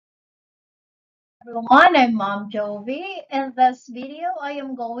Everyone, I'm Mom Jovi. In this video, I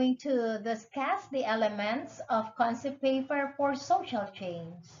am going to discuss the elements of concept paper for social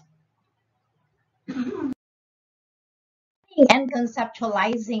change and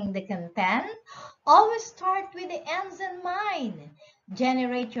conceptualizing the content. Always start with the ends in mind.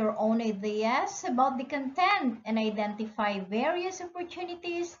 Generate your own ideas about the content and identify various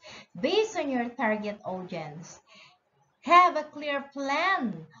opportunities based on your target audience. Have a clear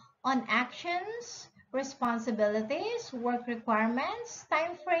plan on actions, responsibilities, work requirements,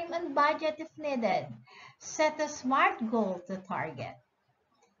 time frame, and budget if needed. Set a SMART goal to target.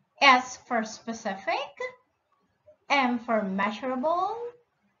 S for specific, M for measurable,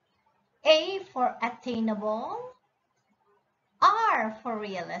 A for attainable, R for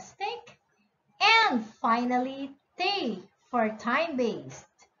realistic, and finally T for time-based.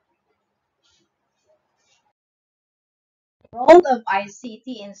 Role of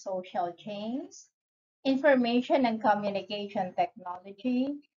ICT in social change. Information and communication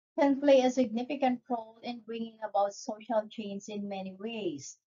technology can play a significant role in bringing about social change in many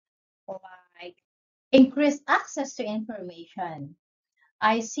ways, like increased access to information.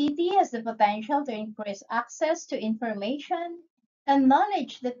 ICT has the potential to increase access to information and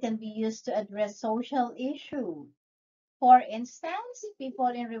knowledge that can be used to address social issues. For instance, people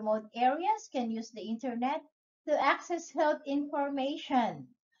in remote areas can use the internet to access health information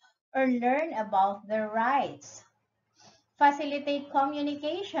or learn about their rights. Facilitate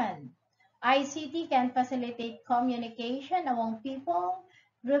communication. ICT can facilitate communication among people,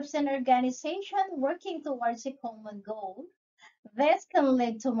 groups, and organizations working towards a common goal. This can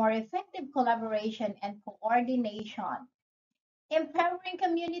lead to more effective collaboration and coordination. Empowering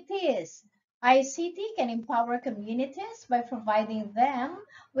communities. ICT can empower communities by providing them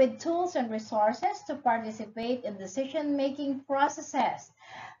with tools and resources to participate in decision-making processes.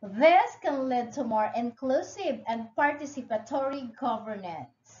 This can lead to more inclusive and participatory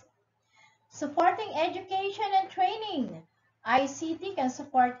governance. Supporting education and training. ICT can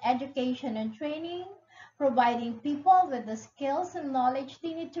support education and training, providing people with the skills and knowledge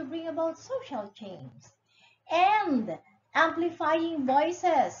they need to bring about social change. And amplifying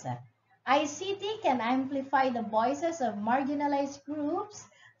voices. ICT can amplify the voices of marginalized groups,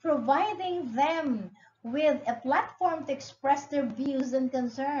 providing them with a platform to express their views and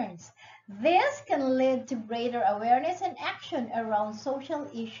concerns. This can lead to greater awareness and action around social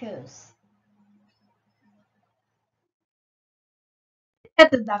issues.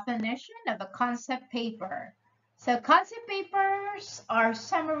 At the definition of a concept paper. So concept papers are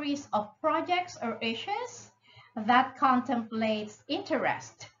summaries of projects or issues that contemplates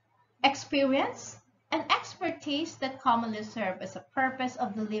interest, experience, and expertise that commonly serve as a purpose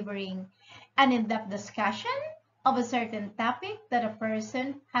of delivering an in-depth discussion of a certain topic that a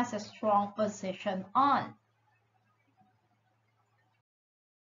person has a strong position on.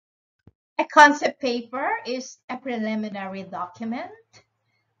 A concept paper is a preliminary document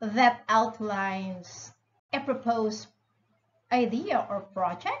that outlines a proposed idea or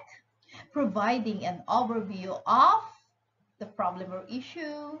project, providing an overview of the problem or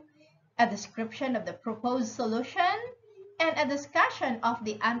issue, a description of the proposed solution, and a discussion of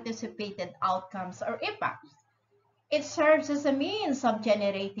the anticipated outcomes or impacts. It serves as a means of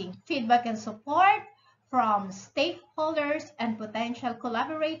generating feedback and support from stakeholders and potential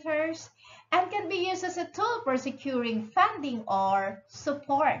collaborators and can be used as a tool for securing funding or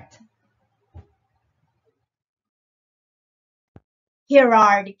support. Here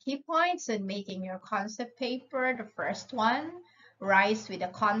are the key points in making your concept paper. The first one, rise with a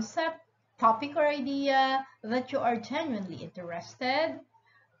concept, topic, or idea that you are genuinely interested.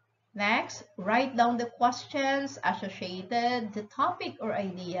 Next, write down the questions associated the topic or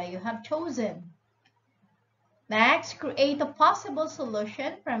idea you have chosen. Next, create a possible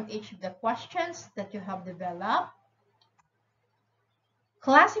solution from each of the questions that you have developed.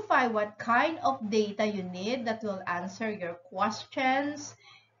 Classify what kind of data you need that will answer your questions.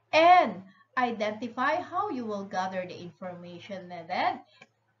 And identify how you will gather the information needed.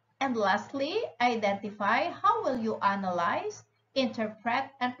 And lastly, identify how will you analyze, interpret,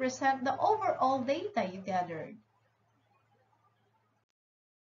 and present the overall data you gathered.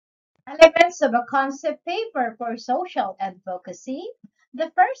 Elements of a concept paper for social advocacy.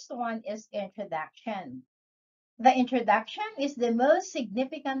 The first one is introduction. The introduction is the most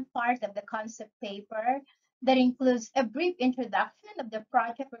significant part of the concept paper that includes a brief introduction of the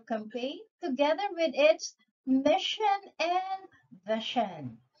project or campaign together with its mission and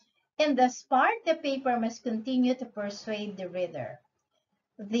vision. In this part, the paper must continue to persuade the reader.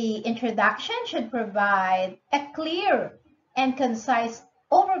 The introduction should provide a clear and concise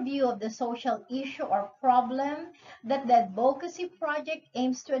overview of the social issue or problem that the advocacy project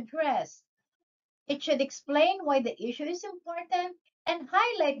aims to address. It should explain why the issue is important and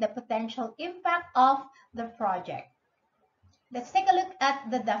highlight the potential impact of the project. Let's take a look at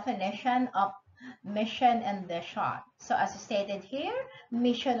the definition of mission and vision. So as stated here,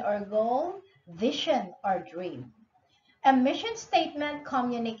 mission or goal, vision or dream. A mission statement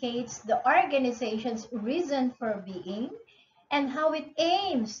communicates the organization's reason for being and how it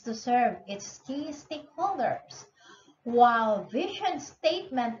aims to serve its key stakeholders. While vision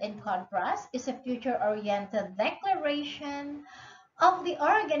statement, in contrast, is a future-oriented declaration of the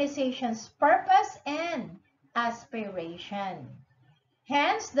organization's purpose and aspiration.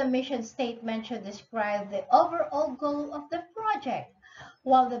 Hence, the mission statement should describe the overall goal of the project,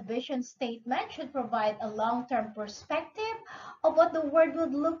 while the vision statement should provide a long-term perspective of what the world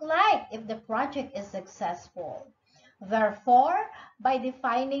would look like if the project is successful. Therefore, by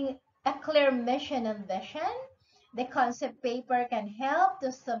defining a clear mission and vision, the concept paper can help to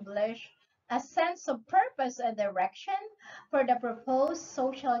establish a sense of purpose and direction for the proposed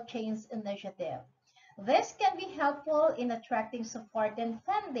social change initiative. This can be helpful in attracting support and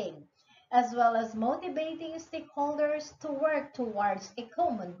funding, as well as motivating stakeholders to work towards a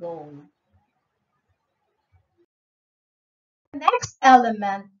common goal. The next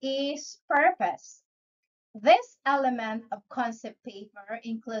element is purpose. This element of concept paper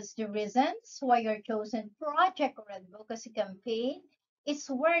includes the reasons why your chosen project or advocacy campaign is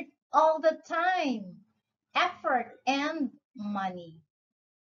worth all the time, effort, and money.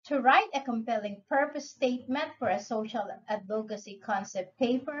 To write a compelling purpose statement for a social advocacy concept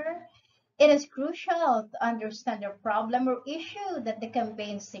paper, it is crucial to understand the problem or issue that the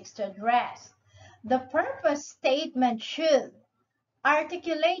campaign seeks to address. The purpose statement should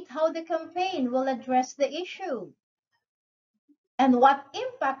articulate how the campaign will address the issue and what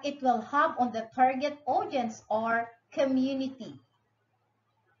impact it will have on the target audience or community.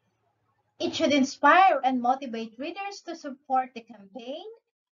 It should inspire and motivate readers to support the campaign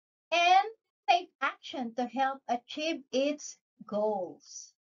and take action to help achieve its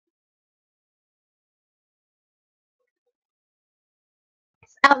goals.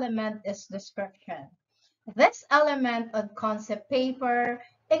 This element is description. This element of concept paper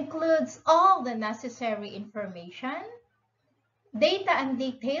includes all the necessary information, data, and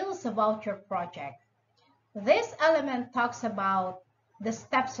details about your project. This element talks about the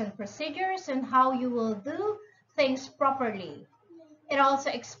steps and procedures and how you will do things properly. It also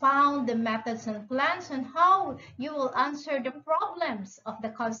expounds the methods and plans on how you will answer the problems of the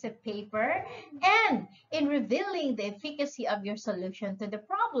concept paper and in revealing the efficacy of your solution to the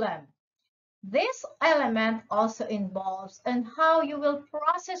problem. This element also involves on how you will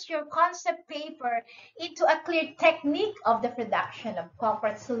process your concept paper into a clear technique of the production of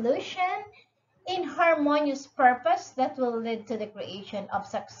corporate solution in harmonious purpose that will lead to the creation of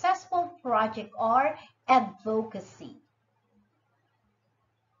successful project or advocacy.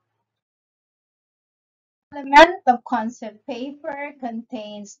 Element of concept paper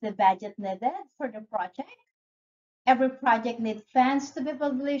contains the budget needed for the project. Every project needs funds to be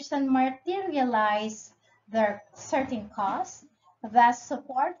published and materialize their certain costs, thus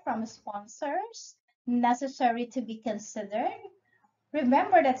support from sponsors necessary to be considered.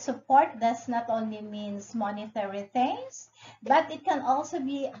 Remember that support does not only means monetary things, but it can also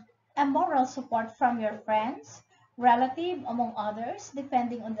be a moral support from your friends, relative, among others,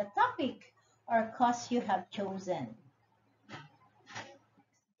 depending on the topic or cause you have chosen.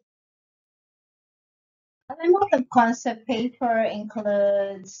 Element of concept paper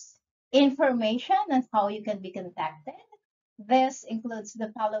includes information on how you can be contacted. This includes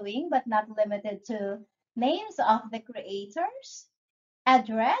the following, but not limited to names of the creators,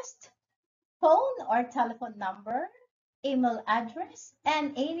 address, phone or telephone number, email address,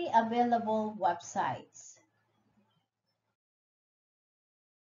 and any available websites.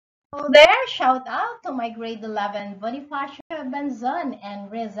 So there, shout out to my grade 11 Bonifacio, Benzon,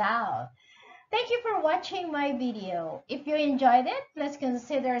 and Rizal. Thank you for watching my video. If you enjoyed it, please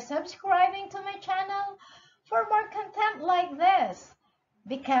consider subscribing to my channel for more content like this.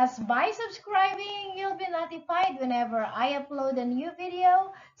 Because by subscribing, you'll be notified whenever I upload a new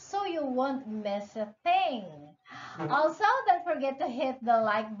video, so you won't miss a thing. Also, don't forget to hit the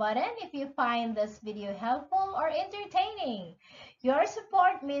like button if you find this video helpful or entertaining. Your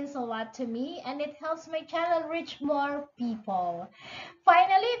support means a lot to me and it helps my channel reach more people.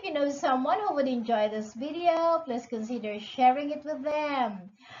 Finally, if you know someone who would enjoy this video, please consider sharing it with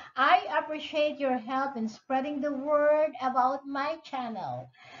them. I appreciate your help in spreading the word about my channel.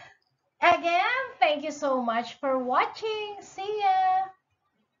 Again, thank you so much for watching. See ya!